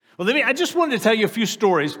Well, I just wanted to tell you a few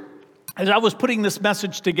stories. As I was putting this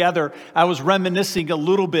message together, I was reminiscing a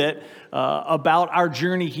little bit about our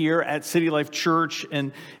journey here at City Life Church.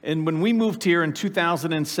 And when we moved here in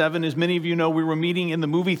 2007, as many of you know, we were meeting in the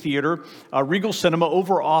movie theater, Regal Cinema,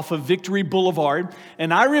 over off of Victory Boulevard.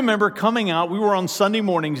 And I remember coming out, we were on Sunday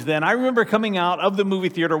mornings then. I remember coming out of the movie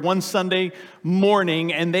theater one Sunday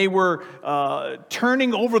morning, and they were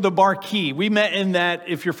turning over the marquee. We met in that,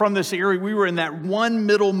 if you're from this area, we were in that one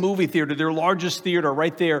middle movie theater, their largest theater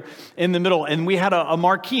right there in the middle. And we had a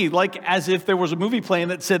marquee, like as if there was a movie playing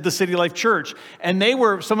that said the City Life Church. And they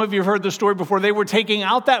were, some of you have heard the story before, they were taking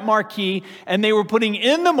out that marquee and they were putting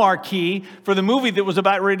in the marquee for the movie that was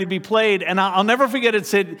about ready to be played. And I'll never forget, it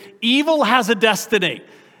said, "Evil has a destiny."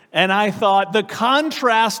 And I thought the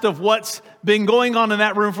contrast of what's been going on in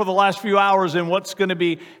that room for the last few hours and what's going to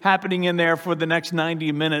be happening in there for the next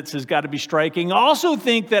 90 minutes has got to be striking. I also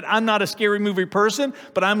think that I'm not a scary movie person,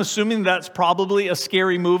 but I'm assuming that's probably a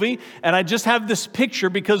scary movie. And I just have this picture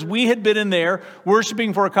because we had been in there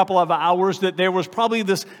worshiping for a couple of hours, that there was probably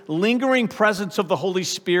this lingering presence of the Holy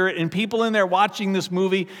Spirit, and people in there watching this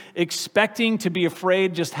movie expecting to be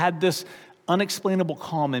afraid just had this unexplainable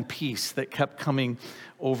calm and peace that kept coming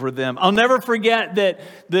over them. I'll never forget that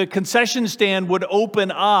the concession stand would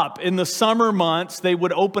open up in the summer months. They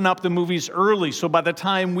would open up the movies early. So by the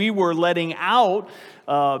time we were letting out,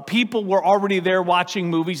 people were already there watching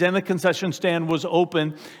movies, and the concession stand was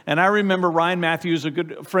open. And I remember Ryan Matthews, a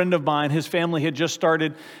good friend of mine, his family had just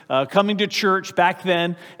started coming to church back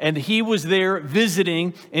then, and he was there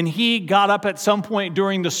visiting, and he got up at some point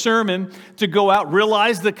during the sermon to go out,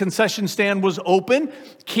 realized the concession stand was open,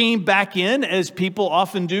 came back in, as people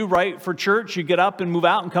often do, right, for church. You get up and move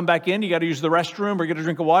out and come back in. You got to use the restroom or get a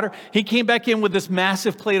drink of water. He came back in with this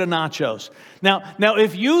massive plate of nachos. Now,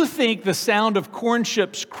 if you think the sound of corn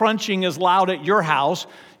chips crunching is loud at your house,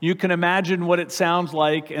 you can imagine what it sounds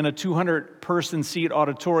like in a 200-person seat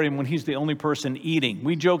auditorium when he's the only person eating.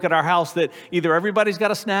 We joke at our house that either everybody's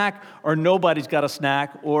got a snack or nobody's got a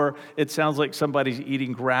snack, or it sounds like somebody's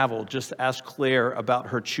eating gravel. Just ask Claire about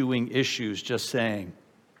her chewing issues, just saying.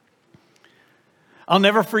 I'll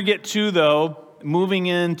never forget, too, though, moving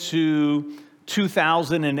into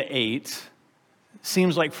 2008,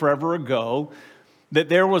 seems like forever ago, that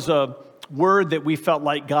there was a word that we felt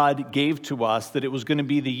like God gave to us, that it was going to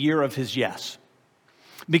be the year of his yes.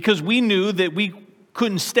 Because we knew that we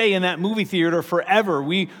couldn't stay in that movie theater forever.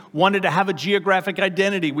 We wanted to have a geographic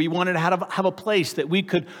identity. We wanted to have a place that we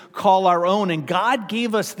could call our own. And God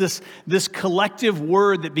gave us this collective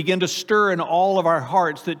word that began to stir in all of our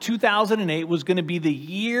hearts, that 2008 was going to be the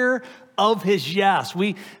year of his yes.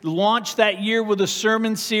 We launched that year with a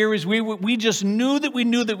sermon series. We just knew that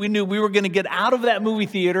we were going to get out of that movie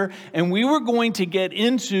theater, and we were going to get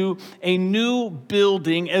into a new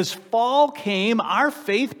building. As fall came, our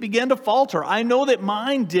faith began to falter. I know that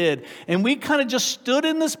mine did. And we kind of just stood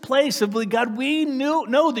in this place of, God, we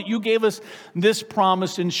know that you gave us this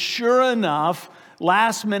promise. And sure enough,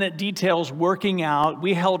 last minute details working out,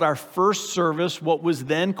 we held our first service, what was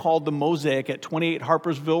then called the Mosaic, at 28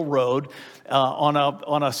 Harpersville Road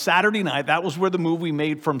on a Saturday night. That was where the move we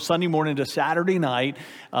made from Sunday morning to Saturday night.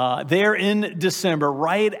 There in December,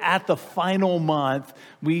 right at the final month,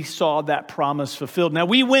 we saw that promise fulfilled. Now,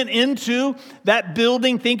 we went into that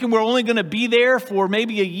building thinking we're only going to be there for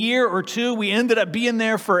maybe a year or two. We ended up being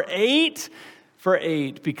there for eight,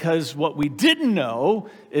 because what we didn't know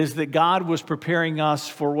is that God was preparing us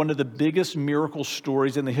for one of the biggest miracle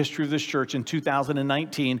stories in the history of this church in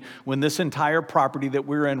 2019, when this entire property that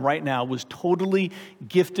we're in right now was totally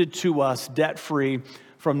gifted to us, debt-free,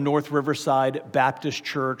 from North Riverside Baptist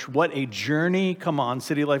Church. What a journey, come on,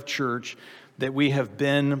 City Life Church, that we have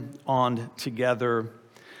been on together.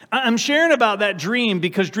 I'm sharing about that dream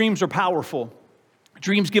because dreams are powerful.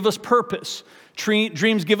 Dreams give us purpose.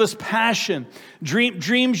 Dreams give us passion.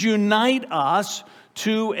 Dreams unite us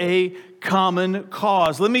to a common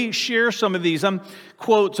cause. Let me share some of these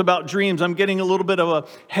quotes about dreams. I'm getting a little bit of a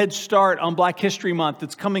head start on Black History Month.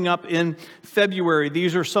 It's coming up in February.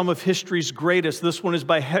 These are some of history's greatest. This one is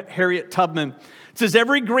by Harriet Tubman. It says,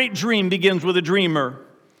 "Every great dream begins with a dreamer.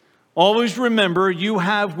 Always remember, you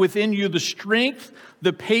have within you the strength,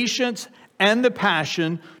 the patience, and the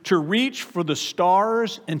passion to reach for the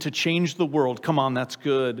stars and to change the world." Come on, that's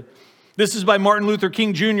good. This is by Martin Luther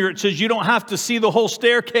King Jr. It says, "You don't have to see the whole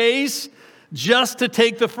staircase just to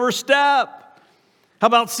take the first step." How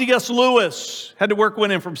about C.S. Lewis? Had to work one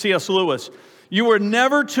in from C.S. Lewis. "You are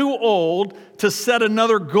never too old to set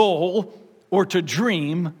another goal or to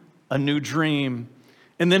dream a new dream."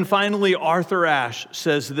 And then finally, Arthur Ashe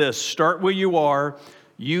says this, "Start where you are.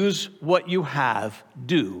 use what you have,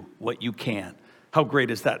 do what you can. How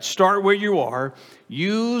great is that? Start where you are,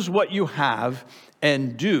 use what you have,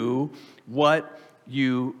 and do what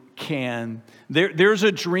you can. There's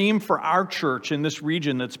a dream for our church in this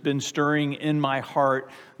region that's been stirring in my heart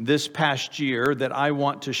this past year that I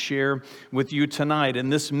want to share with you tonight.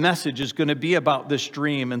 And this message is going to be about this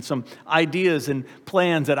dream and some ideas and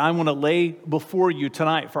plans that I want to lay before you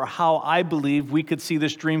tonight for how I believe we could see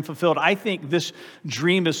this dream fulfilled. I think this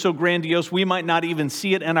dream is so grandiose, we might not even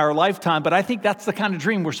see it in our lifetime, but I think that's the kind of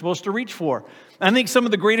dream we're supposed to reach for. I think some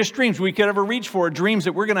of the greatest dreams we could ever reach for are dreams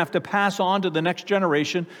that we're going to have to pass on to the next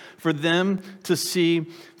generation for them to see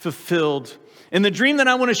fulfilled. And the dream that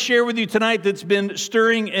I want to share with you tonight that's been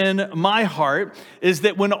stirring in my heart is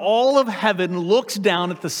that when all of heaven looks down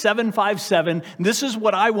at the 757, this is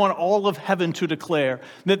what I want all of heaven to declare,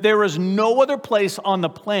 that there is no other place on the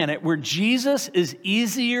planet where Jesus is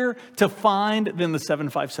easier to find than the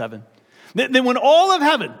 757. That when all of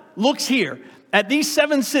heaven looks here, at these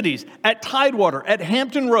 7 cities, at Tidewater, at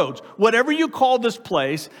Hampton Roads, whatever you call this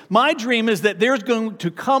place, my dream is that there's going to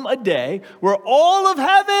come a day where all of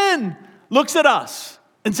heaven looks at us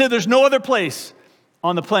and says there's no other place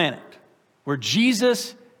on the planet where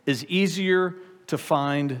Jesus is easier to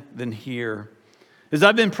find than here. As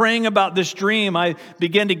I've been praying about this dream, I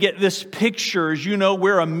began to get this picture. As you know,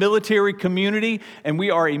 we're a military community, and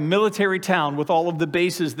we are a military town with all of the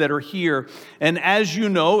bases that are here. And as you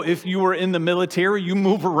know, if you were in the military, you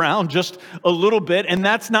move around just a little bit, and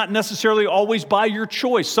that's not necessarily always by your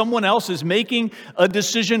choice. Someone else is making a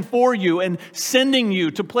decision for you and sending you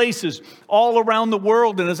to places all around the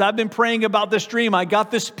world. And as I've been praying about this dream, I got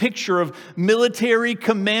this picture of military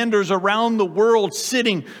commanders around the world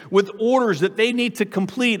sitting with orders that they need to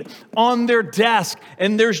complete on their desk.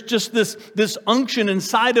 And there's just this unction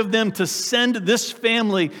inside of them to send this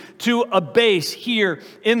family to a base here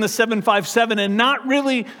in the 757, and not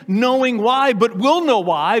really knowing why, but will know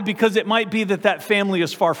why, because it might be that family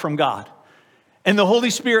is far from God. And the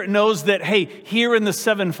Holy Spirit knows that, hey, here in the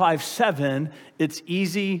 757, it's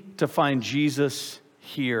easy to find Jesus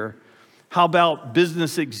here. How about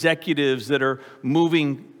business executives that are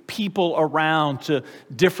moving people around to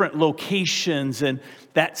different locations, and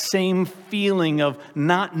that same feeling of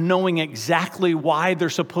not knowing exactly why they're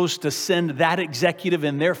supposed to send that executive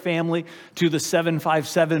and their family to the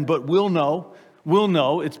 757, but we'll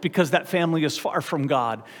know it's because that family is far from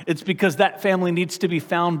God. It's because that family needs to be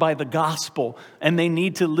found by the gospel, and they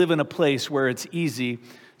need to live in a place where it's easy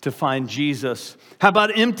to find Jesus. How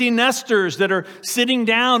about empty nesters that are sitting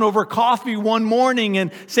down over coffee one morning and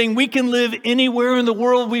saying we can live anywhere in the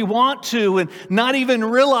world we want to, and not even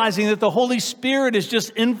realizing that the Holy Spirit is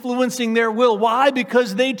just influencing their will. Why?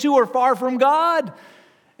 Because they too are far from God.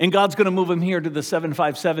 And God's going to move them here to the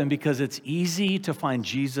 757 because it's easy to find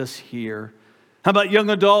Jesus here. How about young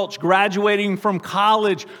adults graduating from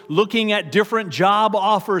college, looking at different job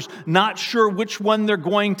offers, not sure which one they're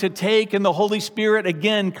going to take, and the Holy Spirit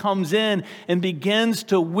again comes in and begins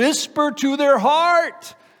to whisper to their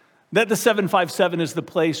heart that the 757 is the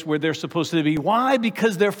place where they're supposed to be. Why?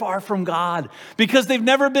 Because they're far from God. Because they've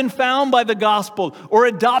never been found by the gospel, or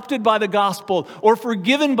adopted by the gospel, or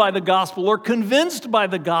forgiven by the gospel, or convinced by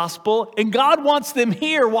the gospel. And God wants them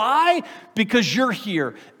here. Why? Because you're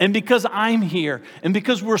here, and because I'm here, and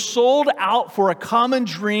because we're sold out for a common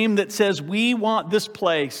dream that says we want this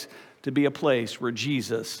place to be a place where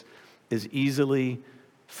Jesus is easily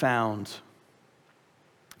found.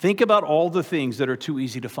 Think about all the things that are too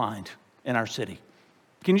easy to find in our city.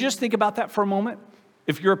 Can you just think about that for a moment?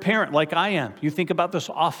 If you're a parent like I am, you think about this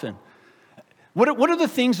often. What are the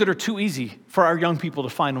things that are too easy for our young people to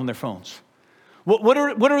find on their phones? What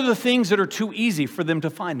are the things that are too easy for them to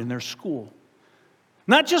find in their school?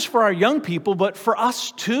 Not just for our young people, but for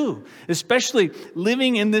us too, especially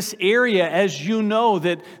living in this area, as you know,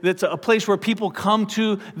 that's a place where people come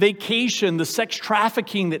to vacation, the sex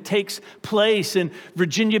trafficking that takes place in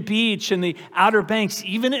Virginia Beach and the Outer Banks,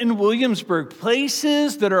 even in Williamsburg,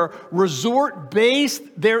 places that are resort-based,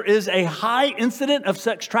 there is a high incident of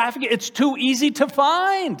sex trafficking. It's too easy to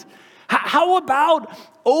find. How about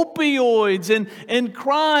opioids and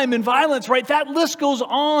crime and violence, right? That list goes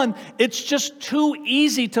on. It's just too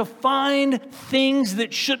easy to find things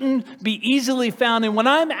that shouldn't be easily found. And when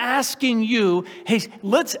I'm asking you, hey,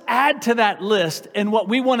 let's add to that list, and what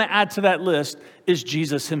we want to add to that list is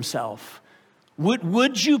Jesus himself.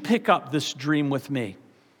 Would you pick up this dream with me?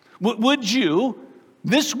 Would you,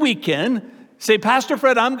 this weekend, Say, Pastor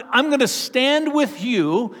Fred, I'm going to stand with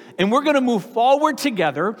you, and we're going to move forward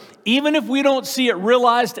together. Even if we don't see it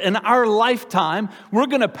realized in our lifetime, we're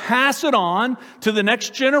going to pass it on to the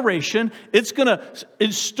next generation. It's going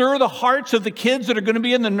to stir the hearts of the kids that are going to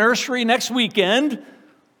be in the nursery next weekend,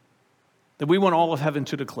 that we want all of heaven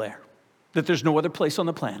to declare that there's no other place on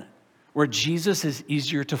the planet where Jesus is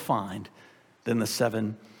easier to find than the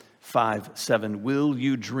 757. Will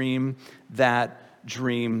you dream that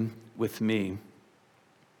dream with me?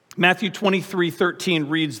 Matthew 23:13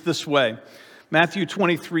 reads this way. Matthew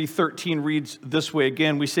 23:13 reads this way.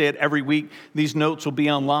 Again, we say it every week. These notes will be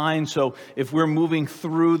online, so if we're moving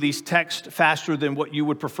through these texts faster than what you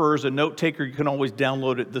would prefer as a note taker, you can always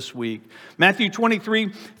download it this week. Matthew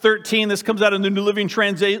 23:13, this comes out in the New Living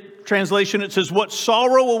Translation. It says, "What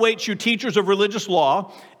sorrow awaits you, teachers of religious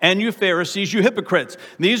law, and you Pharisees, you hypocrites."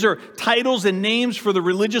 These are titles and names for the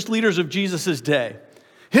religious leaders of Jesus' day.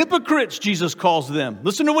 Hypocrites, Jesus calls them.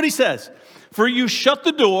 Listen to what he says. "For you shut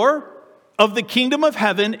the door of the kingdom of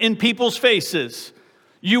heaven in people's faces.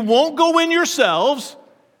 You won't go in yourselves,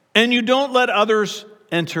 and you don't let others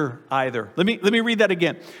enter either." Let me read that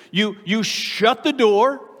again. You shut the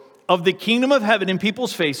door of the kingdom of heaven in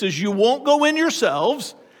people's faces. You won't go in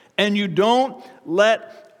yourselves, and you don't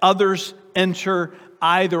let others enter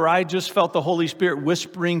either. I just felt the Holy Spirit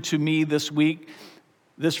whispering to me this week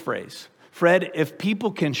this phrase. Fred, if people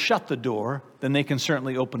can shut the door, then they can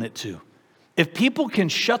certainly open it too. If people can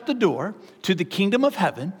shut the door to the kingdom of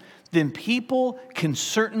heaven, then people can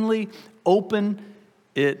certainly open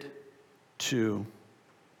it too.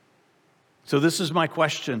 So this is my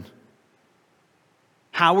question.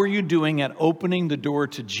 How are you doing at opening the door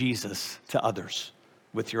to Jesus to others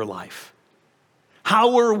with your life?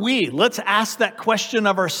 How are we? Let's ask that question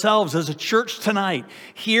of ourselves as a church tonight,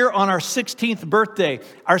 here on our 16th birthday,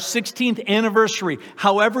 our 16th anniversary,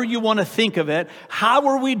 however you want to think of it. How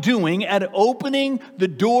are we doing at opening the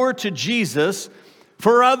door to Jesus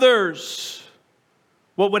for others?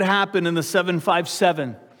 What would happen in the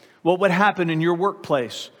 757? What would happen in your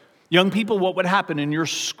workplace? Young people, what would happen in your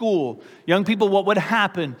school? Young people, what would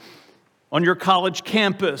happen on your college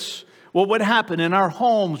campus? What would happen in our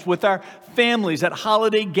homes, with our families, at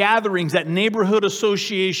holiday gatherings, at neighborhood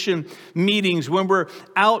association meetings, when we're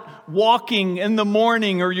out walking in the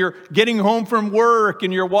morning, or you're getting home from work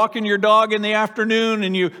and you're walking your dog in the afternoon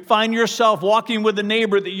and you find yourself walking with a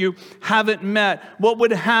neighbor that you haven't met? What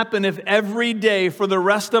would happen if every day for the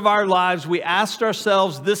rest of our lives we asked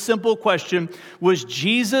ourselves this simple question: was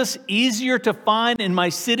Jesus easier to find in my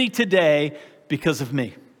city today because of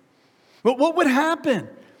me? What would happen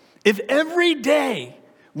if every day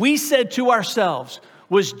we said to ourselves,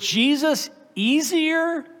 was Jesus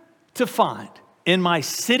easier to find in my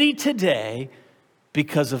city today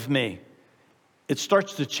because of me? It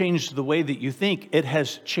starts to change the way that you think. It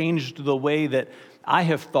has changed the way that I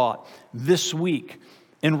have thought this week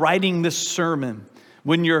in writing this sermon.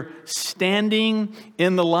 When you're standing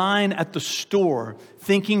in the line at the store,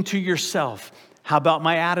 thinking to yourself, how about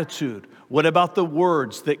my attitude? What about the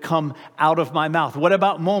words that come out of my mouth? What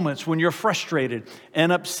about moments when you're frustrated and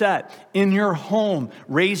upset in your home,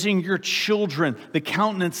 raising your children, the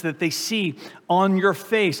countenance that they see on your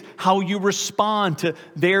face, how you respond to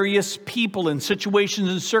various people and situations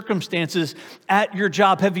and circumstances at your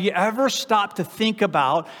job? Have you ever stopped to think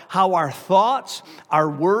about how our thoughts, our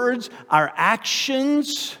words, our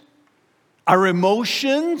actions, our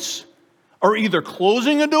emotions are either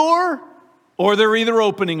closing a door or they're either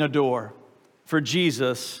opening a door for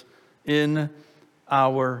Jesus in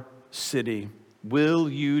our city? Will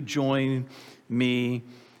you join me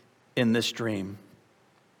in this dream?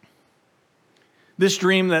 This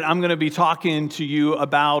dream that I'm going to be talking to you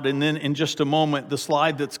about, and then in just a moment, the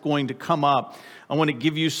slide that's going to come up, I want to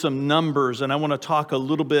give you some numbers, and I want to talk a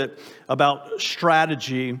little bit about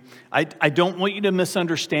strategy. I don't want you to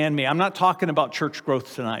misunderstand me. I'm not talking about church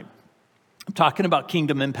growth tonight. I'm talking about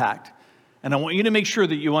kingdom impact. And I want you to make sure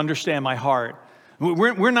that you understand my heart.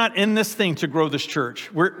 We're not in this thing to grow this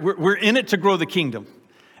church. We're in it to grow the kingdom.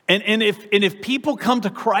 And if people come to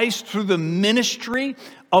Christ through the ministry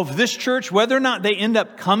of this church, whether or not they end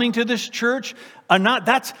up coming to this church or not,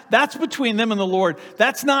 that's between them and the Lord.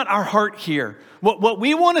 That's not our heart here. What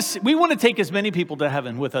we want to take as many people to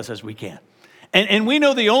heaven with us as we can. And we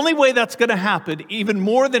know the only way that's going to happen, even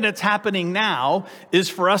more than it's happening now, is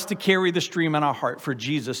for us to carry the stream in our heart, for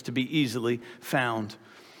Jesus to be easily found.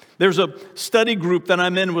 There's a study group that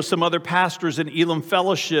I'm in with some other pastors in Elam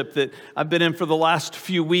Fellowship that I've been in for the last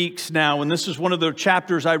few weeks now. And this is one of the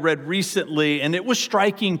chapters I read recently, and it was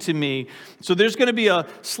striking to me. So there's going to be a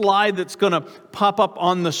slide that's going to pop up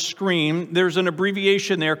on the screen. There's an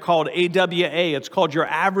abbreviation there called AWA. It's called your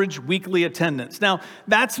average weekly attendance. Now,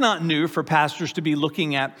 that's not new for pastors to be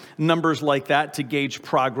looking at numbers like that to gauge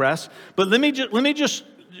progress. But let me just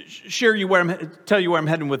tell you where I'm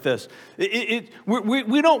heading with this.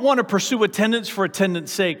 We don't want to pursue attendance for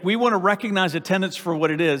attendance sake. We want to recognize attendance for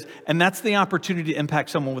what it is, and that's the opportunity to impact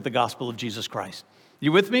someone with the gospel of Jesus Christ.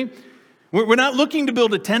 You with me? We're not looking to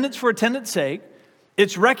build attendance for attendance sake.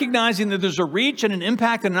 It's recognizing that there's a reach and an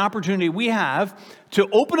impact and an opportunity we have to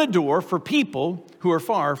open a door for people who are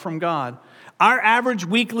far from God. Our average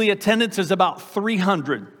weekly attendance is about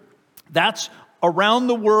 300. That's around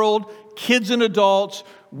the world, kids and adults,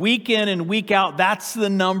 week in and week out. That's the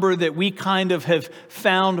number that we kind of have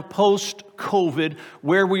found post-COVID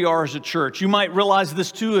where we are as a church. You might realize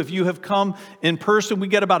this too if you have come in person. We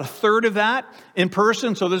get about a third of that in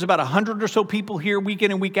person. So there's about 100 or so people here week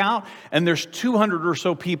in and week out. And there's 200 or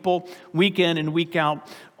so people week in and week out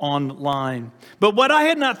online. But what I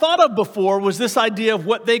had not thought of before was this idea of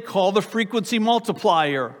what they call the frequency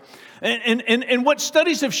multiplier. And what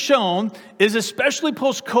studies have shown is, especially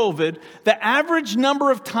post-COVID, the average number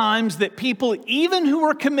of times that people, even who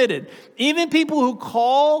are committed, even people who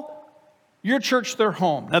call your church their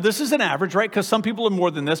home. Now, this is an average, right? Because some people are more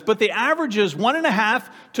than this. But the average is 1.5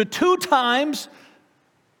 to 2 times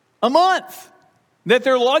a month that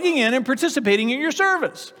they're logging in and participating in your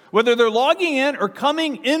service, whether they're logging in or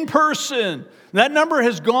coming in person. That number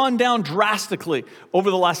has gone down drastically over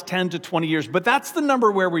the last 10 to 20 years, but that's the number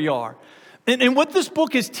where we are. And what this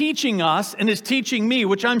book is teaching us and is teaching me,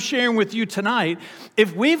 which I'm sharing with you tonight,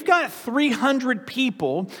 if we've got 300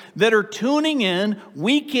 people that are tuning in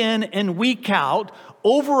and week out,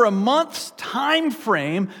 over a month's time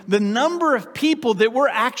frame, the number of people that we're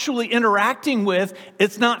actually interacting with,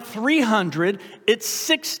 it's not 300, it's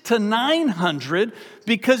 600 to 900,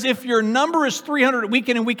 because if your number is 300 week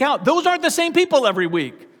in and week out, those aren't the same people every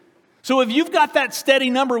week. So if you've got that steady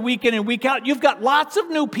number week in and week out, you've got lots of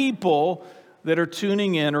new people that are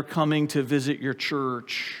tuning in or coming to visit your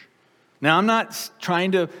church. Now, I'm not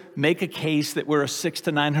trying to make a case that we're a 600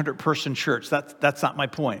 to 900 person church. That's not my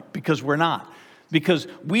point, because we're not. Because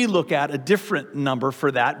we look at a different number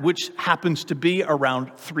for that, which happens to be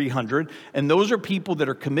around 300. And those are people that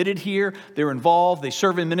are committed here. They're involved. They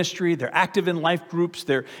serve in ministry. They're active in life groups.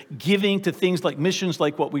 They're giving to things like missions,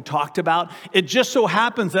 like what we talked about. It just so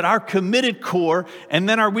happens that our committed core and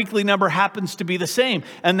then our weekly number happens to be the same.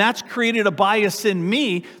 And that's created a bias in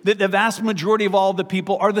me that the vast majority of all the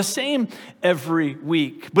people are the same every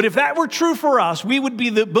week. But if that were true for us, we would be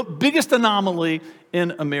the biggest anomaly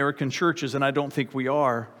in American churches, and I don't think we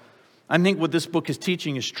are. I think what this book is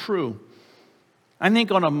teaching is true. I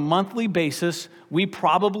think on a monthly basis, we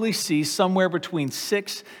probably see somewhere between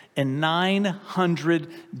 600 and 900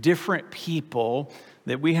 different people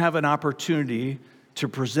that we have an opportunity to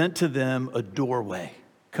present to them a doorway,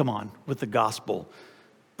 come on, with the gospel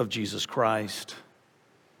of Jesus Christ.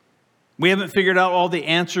 We haven't figured out all the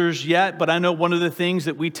answers yet, but I know one of the things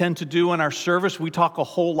that we tend to do in our service, we talk a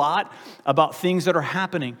whole lot about things that are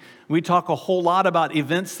happening. We talk a whole lot about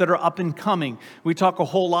events that are up and coming. We talk a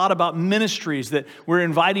whole lot about ministries that we're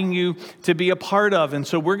inviting you to be a part of. And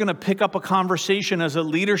so we're going to pick up a conversation as a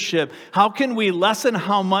leadership. How can we lessen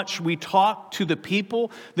how much we talk to the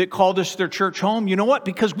people that called us their church home? You know what?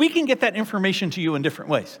 Because we can get that information to you in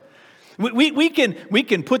different ways. We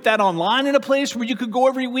can put that online in a place where you could go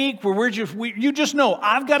every week, where you just know,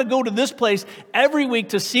 I've got to go to this place every week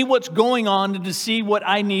to see what's going on and to see what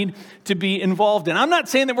I need to be involved in. I'm not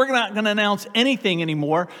saying that we're not going to announce anything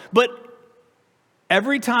anymore, but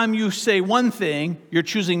every time you say one thing, you're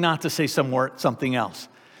choosing not to say something else.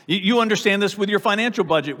 You understand this with your financial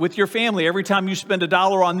budget, with your family. Every time you spend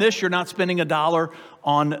 $1 on this, you're not spending $1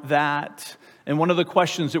 on that. And one of the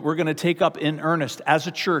questions that we're going to take up in earnest as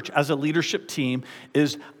a church, as a leadership team,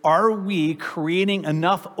 is, are we creating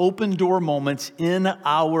enough open door moments in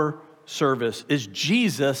our service? Is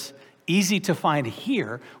Jesus easy to find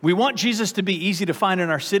here? We want Jesus to be easy to find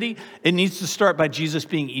in our city. It needs to start by Jesus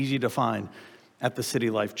being easy to find at the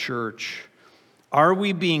City Life Church. Are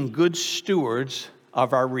we being good stewards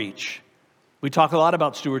of our reach? We talk a lot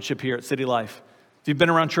about stewardship here at City Life. If you've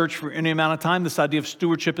been around church for any amount of time, this idea of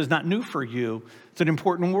stewardship is not new for you. It's an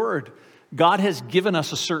important word. God has given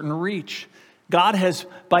us a certain reach. God has,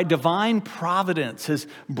 by divine providence, has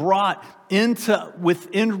brought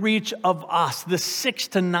within reach of us the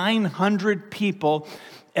 600 to 900 people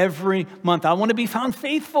every month. I want to be found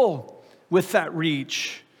faithful with that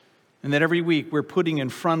reach. And that every week we're putting in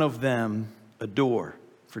front of them a door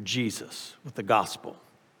for Jesus with the gospel.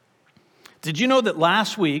 Did you know that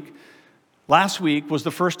last week was the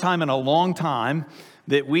first time in a long time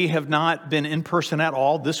that we have not been in person at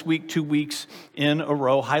all. This week, 2 weeks in a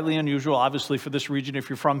row. Highly unusual, obviously, for this region if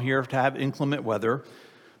you're from here to have inclement weather.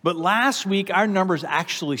 But last week, our numbers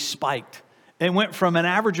actually spiked. It went from an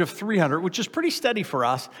average of 300, which is pretty steady for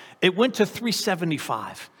us. It went to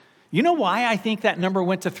 375. You know why I think that number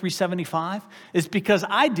went to 375? It's because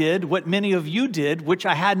I did what many of you did, which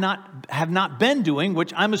I have not been doing,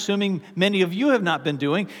 which I'm assuming many of you have not been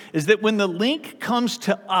doing, is that when the link comes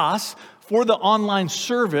to us for the online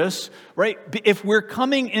service, right, if we're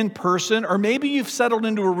coming in person, or maybe you've settled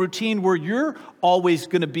into a routine where you're always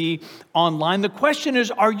going to be online, the question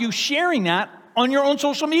is, are you sharing that on your own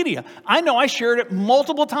social media? I know I shared it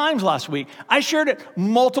multiple times last week. I shared it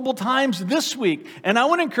multiple times this week. And I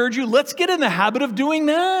want to encourage you, let's get in the habit of doing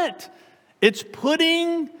that. It's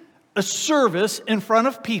putting a service in front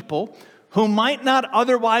of people who might not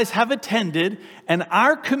otherwise have attended. And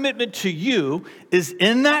our commitment to you is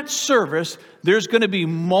in that service, there's going to be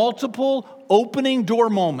multiple opening door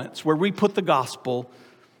moments where we put the gospel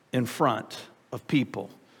in front of people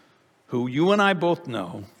who you and I both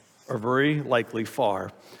know are very likely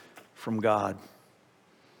far from God.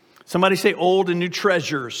 Somebody say old and new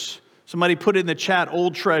treasures. Somebody put in the chat,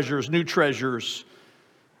 old treasures, new treasures.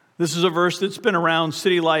 This is a verse that's been around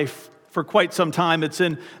City Life for quite some time. It's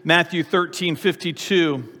in Matthew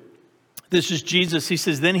 13:52. This is Jesus. He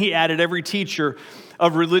says, then he added, every teacher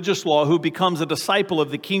of religious law who becomes a disciple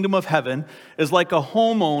of the kingdom of heaven is like a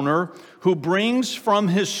homeowner who brings from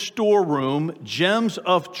his storeroom gems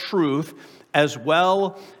of truth as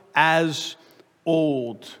well as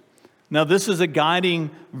old. Now, this is a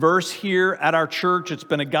guiding verse here at our church. It's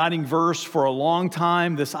been a guiding verse for a long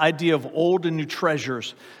time, this idea of old and new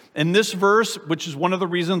treasures. And this verse, which is one of the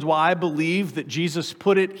reasons why I believe that Jesus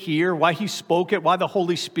put it here, why he spoke it, why the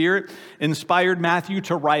Holy Spirit inspired Matthew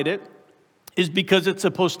to write it, is because it's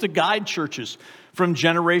supposed to guide churches from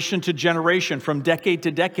generation to generation, from decade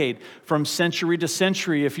to decade, from century to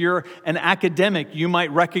century. If you're an academic, you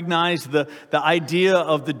might recognize the idea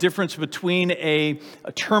of the difference between a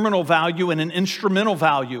terminal value and an instrumental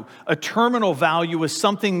value. A terminal value is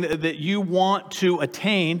something that you want to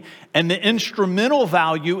attain, and the instrumental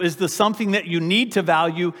value is the something that you need to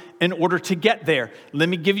value in order to get there. Let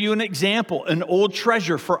me give you an example. An old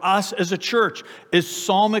treasure for us as a church is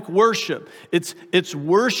psalmic worship. It's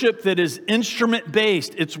worship that is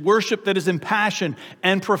instrument-based. It's worship that is impassioned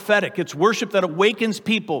and prophetic. It's worship that awakens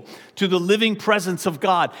people to the living presence of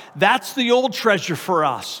God. That's the old treasure for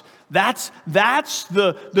us. That's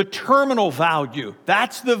the terminal value.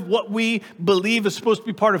 That's what we believe is supposed to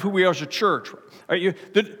be part of who we are as a church.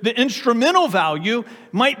 The instrumental value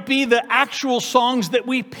might be the actual songs that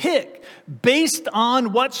we pick based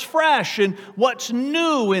on what's fresh and what's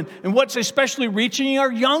new and what's especially reaching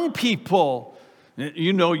our young people.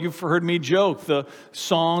 You know, you've heard me joke, the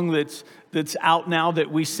song that's out now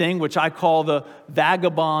that we sing, which I call the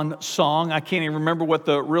Vagabond song. I can't even remember what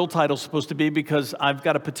the real title is supposed to be because I've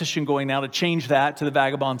got a petition going now to change that to the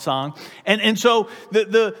Vagabond song. And so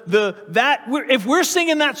if we're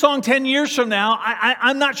singing that song 10 years from now,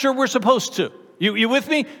 I'm not sure we're supposed to. You with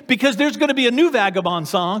me? Because there's going to be a new Vagabond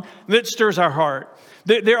song that stirs our heart.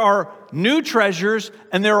 There are new treasures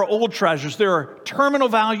and there are old treasures. There are terminal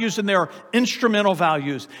values and there are instrumental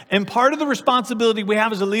values. And part of the responsibility we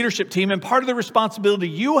have as a leadership team and part of the responsibility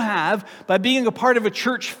you have by being a part of a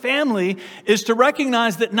church family is to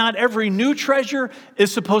recognize that not every new treasure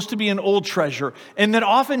is supposed to be an old treasure. And that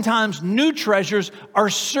oftentimes new treasures are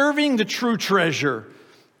serving the true treasure,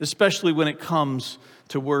 especially when it comes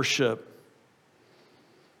to worship.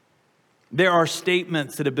 There are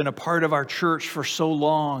statements that have been a part of our church for so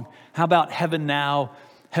long. How about heaven now,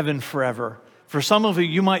 heaven forever? For some of you,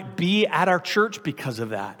 you might be at our church because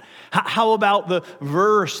of that. How about the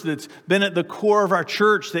verse that's been at the core of our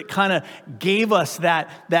church that kind of gave us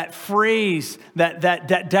that phrase,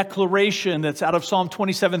 that declaration that's out of Psalm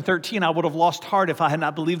 27:13? I would have lost heart if I had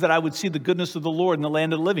not believed that I would see the goodness of the Lord in the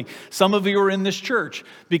land of the living. Some of you are in this church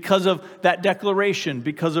because of that declaration,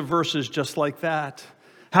 because of verses just like that.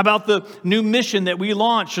 How about the new mission that we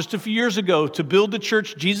launched just a few years ago to build the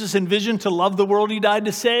church Jesus envisioned to love the world he died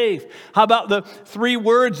to save? How about the 3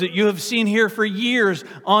 words that you have seen here for years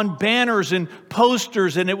on banners and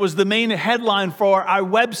posters, and it was the main headline for our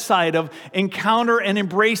website of Encounter and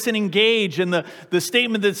Embrace and Engage, and the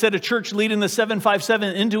statement that said a church leading the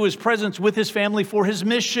 757 into his presence with his family for his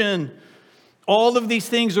mission. All of these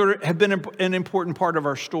things have been an important part of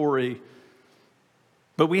our story.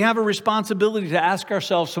 But we have a responsibility to ask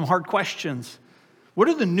ourselves some hard questions. What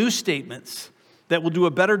are the new statements that will do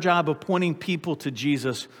a better job of pointing people to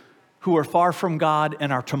Jesus who are far from God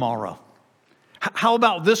and our tomorrow? How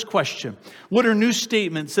about this question? What are new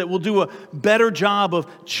statements that will do a better job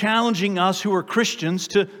of challenging us who are Christians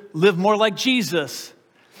to live more like Jesus?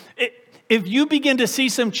 If you begin to see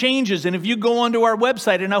some changes, and if you go onto our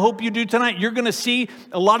website, and I hope you do tonight, you're going to see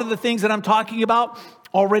a lot of the things that I'm talking about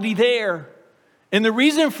already there. And the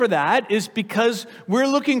reason for that is because we're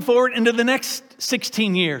looking forward into the next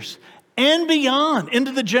 16 years and beyond,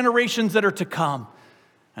 into the generations that are to come.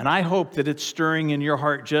 And I hope that it's stirring in your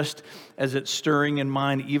heart just as it's stirring in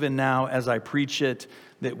mine even now as I preach it,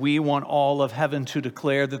 that we want all of heaven to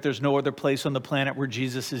declare that there's no other place on the planet where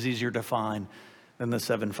Jesus is easier to find than the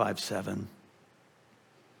 757.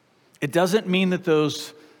 It doesn't mean that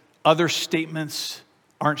those other statements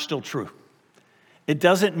aren't still true. It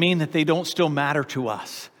doesn't mean that they don't still matter to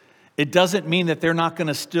us. It doesn't mean that they're not going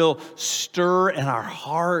to still stir in our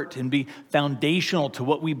heart and be foundational to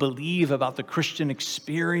what we believe about the Christian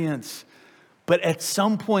experience. But at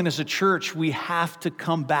some point as a church, we have to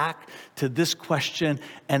come back to this question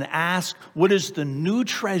and ask, what is the new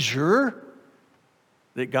treasure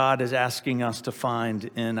that God is asking us to find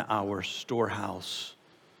in our storehouse?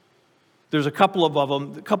 There's a couple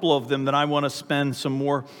of them that I want to spend some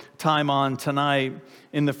more time on tonight.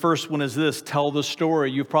 And the first one is this: tell the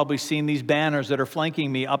story. You've probably seen these banners that are flanking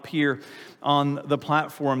me up here on the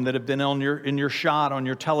platform that have been in your shot, on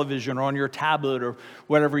your television, or on your tablet, or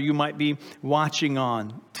whatever you might be watching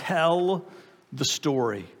on. Tell the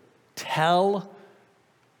story. Tell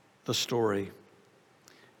the story.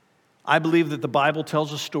 I believe that the Bible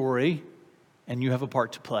tells a story, and you have a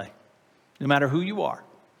part to play, no matter who you are.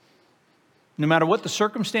 No matter what the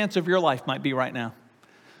circumstance of your life might be right now,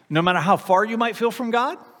 no matter how far you might feel from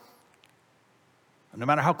God, no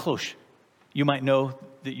matter how close you might know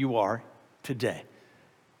that you are today,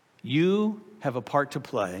 you have a part to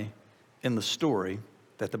play in the story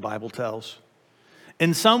that the Bible tells.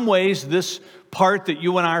 In some ways, this part that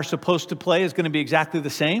you and I are supposed to play is going to be exactly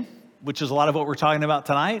the same, which is a lot of what we're talking about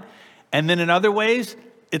tonight. And then in other ways,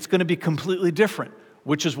 it's going to be completely different,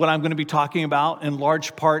 which is what I'm going to be talking about in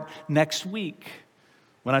large part next week.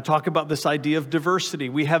 When I talk about this idea of diversity,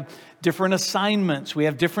 we have different assignments, we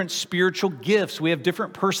have different spiritual gifts, we have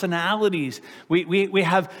different personalities, we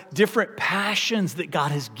have different passions that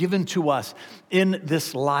God has given to us in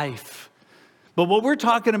this life. But what we're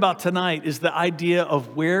talking about tonight is the idea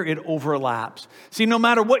of where it overlaps. See, no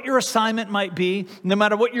matter what your assignment might be, no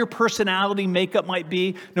matter what your personality makeup might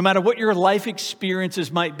be, no matter what your life experiences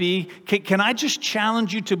might be, can I just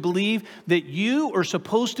challenge you to believe that you are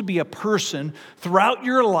supposed to be a person throughout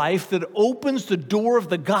your life that opens the door of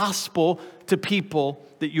the gospel to people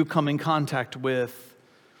that you come in contact with?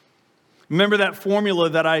 Remember that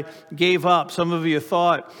formula that I gave up? Some of you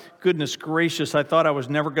thought, goodness gracious, I thought I was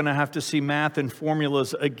never going to have to see math and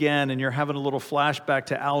formulas again, and you're having a little flashback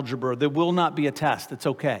to algebra. There will not be a test. It's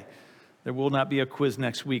okay. There will not be a quiz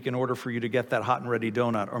next week in order for you to get that hot and ready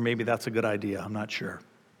donut, or maybe that's a good idea. I'm not sure.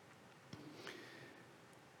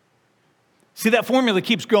 See, that formula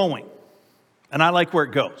keeps going, and I like where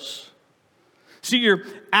it goes. See, your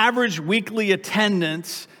average weekly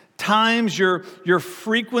attendance times your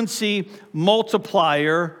frequency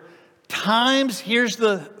multiplier times, here's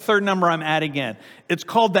the third number I'm adding in. It's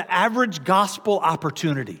called the average gospel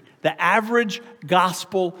opportunity. The average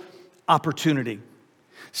gospel opportunity.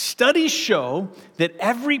 Studies show that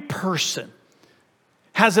every person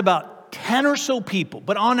has about 10 or so people,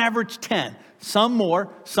 but on average 10. Some more,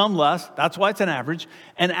 some less. That's why it's an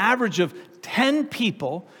average of 10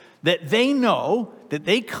 people that they know, that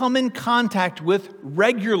they come in contact with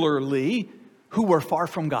regularly, who are far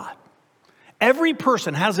from God. Every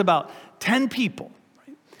person has about 10 people,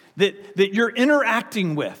 right, that you're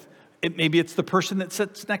interacting with. Maybe it's the person that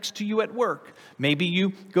sits next to you at work. Maybe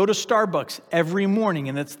you go to Starbucks every morning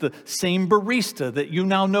and it's the same barista that you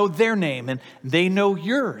now know their name and they know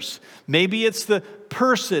yours. Maybe it's the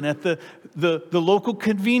person at the local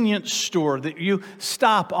convenience store that you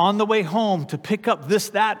stop on the way home to pick up this,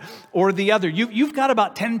 that, or the other. You've got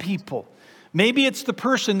about 10 people. Maybe it's the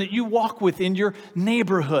person that you walk with in your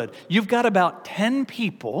neighborhood. You've got about 10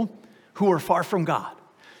 people who are far from God.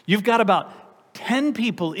 You've got about 10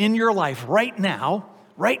 people in your life right now,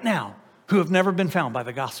 who have never been found by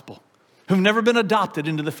the gospel, who've never been adopted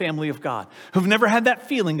into the family of God, who've never had that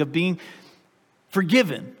feeling of being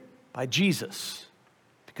forgiven by Jesus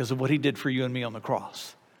because of what he did for you and me on the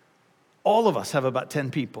cross. All of us have about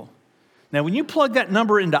 10 people. Now, when you plug that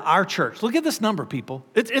number into our church, look at this number, people.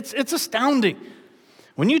 It's astounding.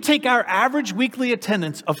 When you take our average weekly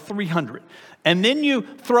attendance of 300, and then you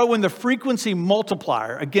throw in the frequency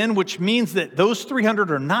multiplier, again, which means that those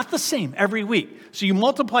 300 are not the same every week. So you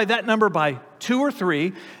multiply that number by 2 or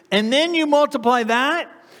 3, and then you multiply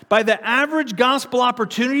that by the average gospel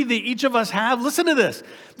opportunity that each of us have. Listen to this.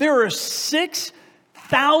 There are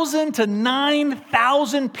 6,000 to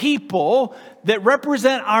 9,000 people that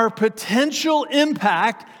represent our potential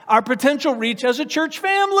impact, our potential reach as a church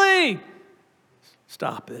family.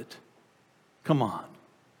 Stop it. Come on.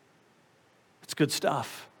 It's good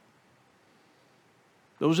stuff.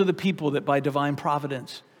 Those are the people that by divine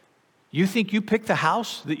providence, you think you picked the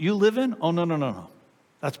house that you live in? Oh, no.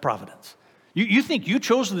 That's providence. You think you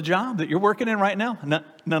chose the job that you're working in right now?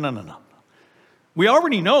 No. We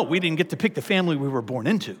already know we didn't get to pick the family we were born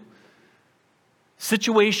into.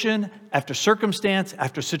 Situation after circumstance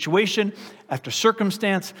after situation after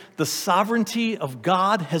circumstance, the sovereignty of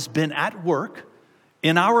God has been at work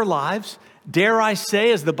in our lives, dare I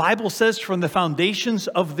say, as the Bible says, from the foundations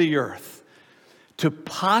of the earth, to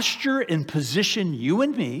posture and position you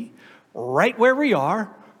and me right where we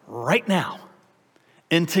are right now.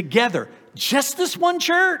 And together, just this one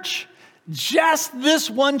church, just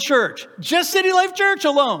City Life Church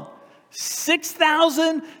alone,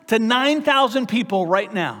 6,000 to 9,000 people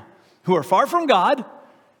right now who are far from God,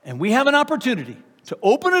 and we have an opportunity to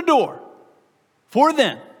open a door for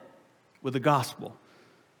them with the gospel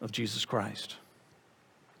of Jesus Christ.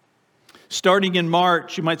 Starting in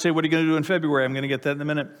March, you might say, what are you going to do in February? I'm going to get that in a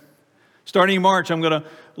minute. Starting in March, I'm going to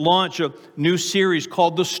launch a new series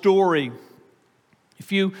called The Story.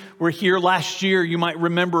 If you were here last year, you might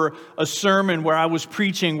remember a sermon where I was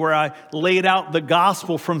preaching, where I laid out the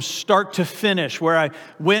gospel from start to finish, where I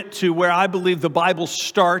went to where I believe the Bible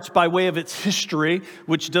starts by way of its history,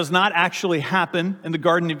 which does not actually happen in the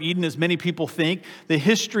Garden of Eden as many people think. The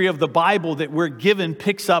history of the Bible that we're given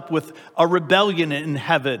picks up with a rebellion in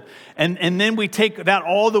heaven. And then we take that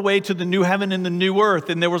all the way to the new heaven and the new earth.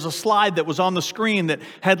 And there was a slide that was on the screen that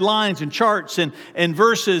had lines and charts and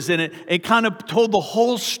verses, and it kind of told the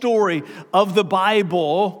whole story of the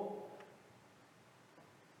Bible.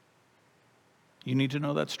 You need to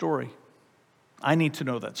know that story. I need to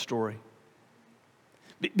know that story.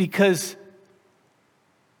 Because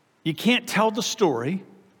you can't tell the story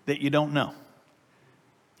that you don't know.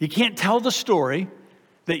 You can't tell the story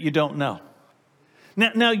that you don't know.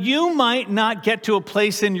 Now, you might not get to a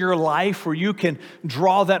place in your life where you can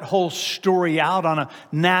draw that whole story out on a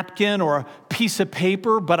napkin or a piece of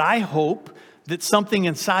paper, but I hope that something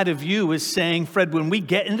inside of you is saying, Fred, when we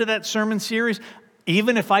get into that sermon series,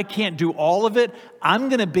 even if I can't do all of it, I'm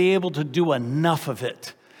going to be able to do enough of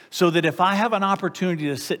it so that if I have an opportunity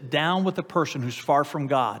to sit down with a person who's far from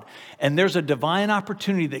God, and there's a divine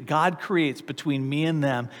opportunity that God creates between me and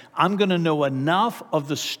them, I'm going to know enough of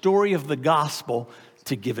the story of the gospel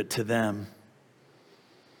to give it to them.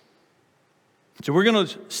 So we're going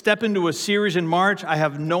to step into a series in March. I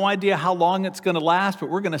have no idea how long it's going to last, but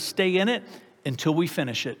we're going to stay in it until we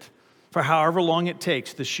finish it, for however long it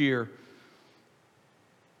takes this year.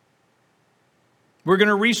 We're going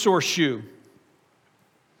to resource you.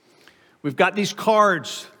 We've got these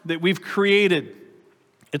cards that we've created.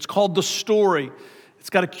 It's called The Story.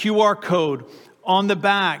 It's got a QR code on the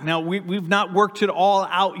back. Now, we've not worked it all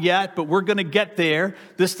out yet, but we're going to get there.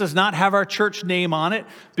 This does not have our church name on it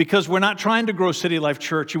because we're not trying to grow City Life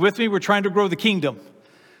Church. You with me? We're trying to grow the kingdom.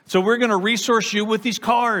 So we're going to resource you with these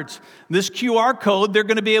cards. This QR code, they're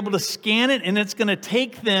going to be able to scan it, and it's going to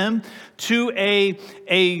take them to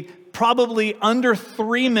a probably under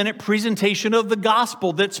 3-minute presentation of the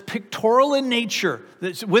gospel that's pictorial in nature.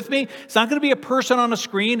 That's with me? It's not going to be a person on a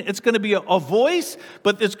screen. It's going to be a voice,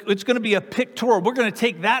 but it's going to be a pictorial. We're going to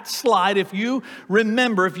take that slide. If you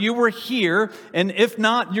remember, if you were here, and if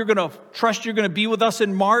not, you're going to trust you're going to be with us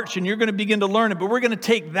in March, and you're going to begin to learn it. But we're going to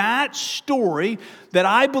take that story that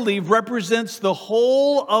I believe represents the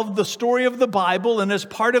whole of the story of the Bible, and as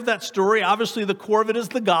part of that story, obviously the core of it is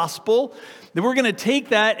the gospel. Then we're going to take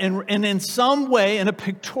that and in some way, in a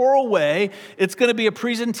pictorial way, it's going to be a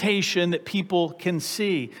presentation that people can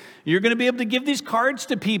see. You're going to be able to give these cards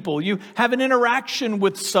to people. You have an interaction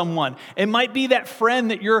with someone. It might be that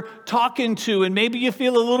friend that you're talking to, and maybe you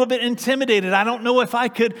feel a little bit intimidated. I don't know if I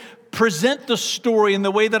could present the story in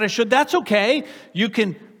the way that I should. That's okay. You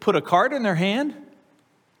can put a card in their hand,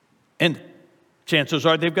 and chances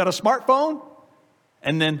are they've got a smartphone,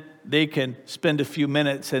 and then they can spend a few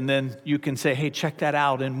minutes, and then you can say, hey, check that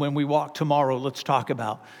out. And when we walk tomorrow, let's talk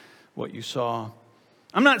about what you saw.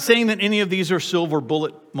 I'm not saying that any of these are silver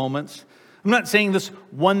bullet moments. I'm not saying this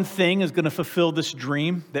one thing is going to fulfill this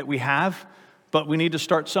dream that we have, but we need to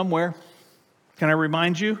start somewhere. Can I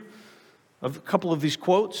remind you of a couple of these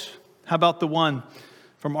quotes? How about the one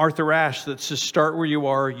from Arthur Ashe that says, start where you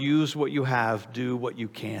are, use what you have, do what you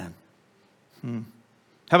can.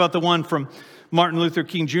 How about the one from Martin Luther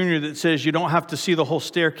King Jr. that says, you don't have to see the whole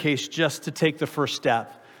staircase just to take the first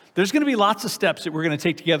step. There's going to be lots of steps that we're going to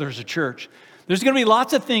take together as a church. There's going to be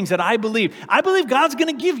lots of things that I believe. I believe God's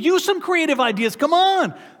going to give you some creative ideas. Come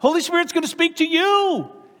on. Holy Spirit's going to speak to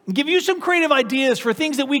you and give you some creative ideas for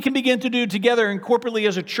things that we can begin to do together and corporately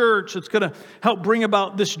as a church. It's going to help bring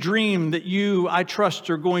about this dream that you, I trust,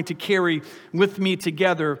 are going to carry with me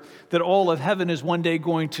together, that all of heaven is one day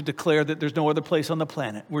going to declare that there's no other place on the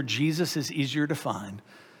planet where Jesus is easier to find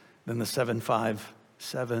than the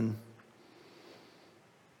 757.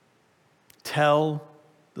 Tell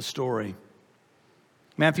the story.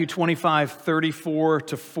 Matthew 25, 34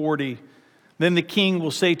 to 40. Then the king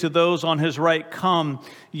will say to those on his right, come,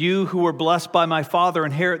 you who are blessed by my Father,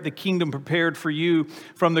 inherit the kingdom prepared for you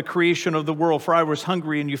from the creation of the world. For I was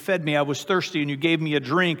hungry and you fed me. I was thirsty and you gave me a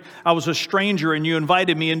drink. I was a stranger and you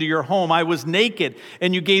invited me into your home. I was naked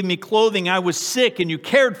and you gave me clothing. I was sick and you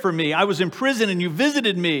cared for me. I was in prison and you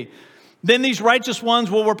visited me. Then these righteous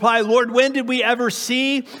ones will reply, Lord, when did we ever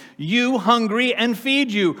see you hungry and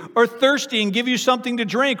feed you, or thirsty and give you something to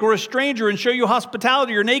drink, or a stranger and show you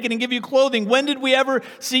hospitality, or naked and give you clothing? When did we ever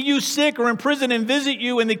see you sick or in prison and visit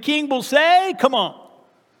you? And the king will say, come on,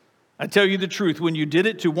 I tell you the truth, when you did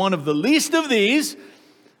it to one of the least of these,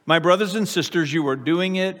 my brothers and sisters, you are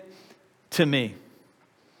doing it to me.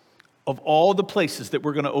 Of all the places that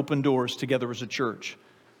we're going to open doors together as a church,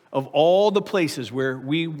 of all the places where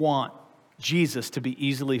we want Jesus to be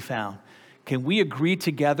easily found, can we agree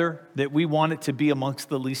together that we want it to be amongst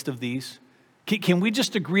the least of these? Can we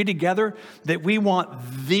just agree together that we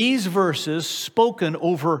want these verses spoken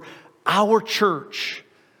over our church?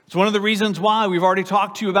 It's one of the reasons why we've already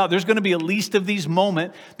talked to you about there's going to be a least of these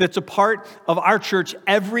moment that's a part of our church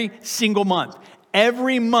every single month.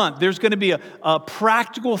 Every month, there's going to be a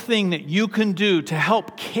practical thing that you can do to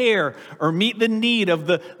help care or meet the need of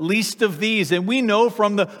the least of these. And we know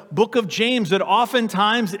from the book of James that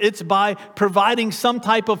oftentimes it's by providing some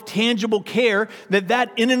type of tangible care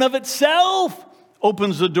that in and of itself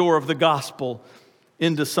opens the door of the gospel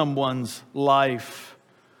into someone's life.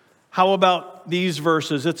 How about these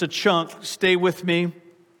verses? It's a chunk. Stay with me.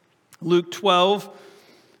 Luke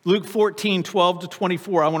 14, 12 to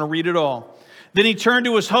 24. I want to read it all. Then he turned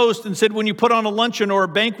to his host and said, when you put on a luncheon or a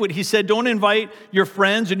banquet, he said, don't invite your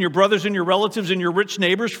friends and your brothers and your relatives and your rich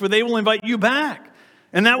neighbors, for they will invite you back.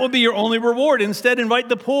 And that will be your only reward. Instead, invite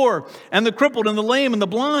the poor and the crippled and the lame and the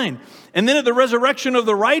blind. And then at the resurrection of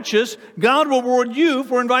the righteous, God will reward you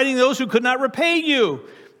for inviting those who could not repay you.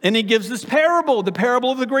 And he gives this parable, the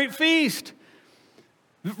parable of the great feast.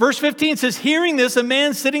 Verse 15 says, hearing this, a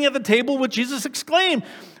man sitting at the table with Jesus exclaimed,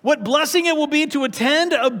 what blessing it will be to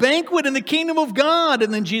attend a banquet in the kingdom of God.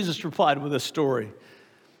 And then Jesus replied with a story.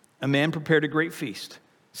 A man prepared a great feast,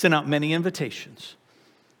 sent out many invitations.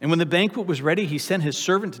 And when the banquet was ready, he sent his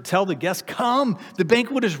servant to tell the guests, come, the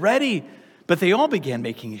banquet is ready. But they all began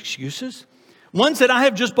making excuses. One said, I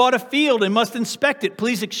have just bought a field and must inspect it.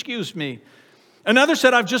 Please excuse me. Another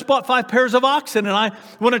said, I've just bought 5 pairs of oxen and I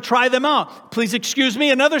want to try them out. Please excuse me.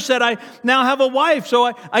 Another said, I now have a wife,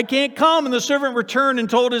 so I can't come. And the servant returned and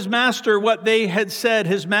told his master what they had said.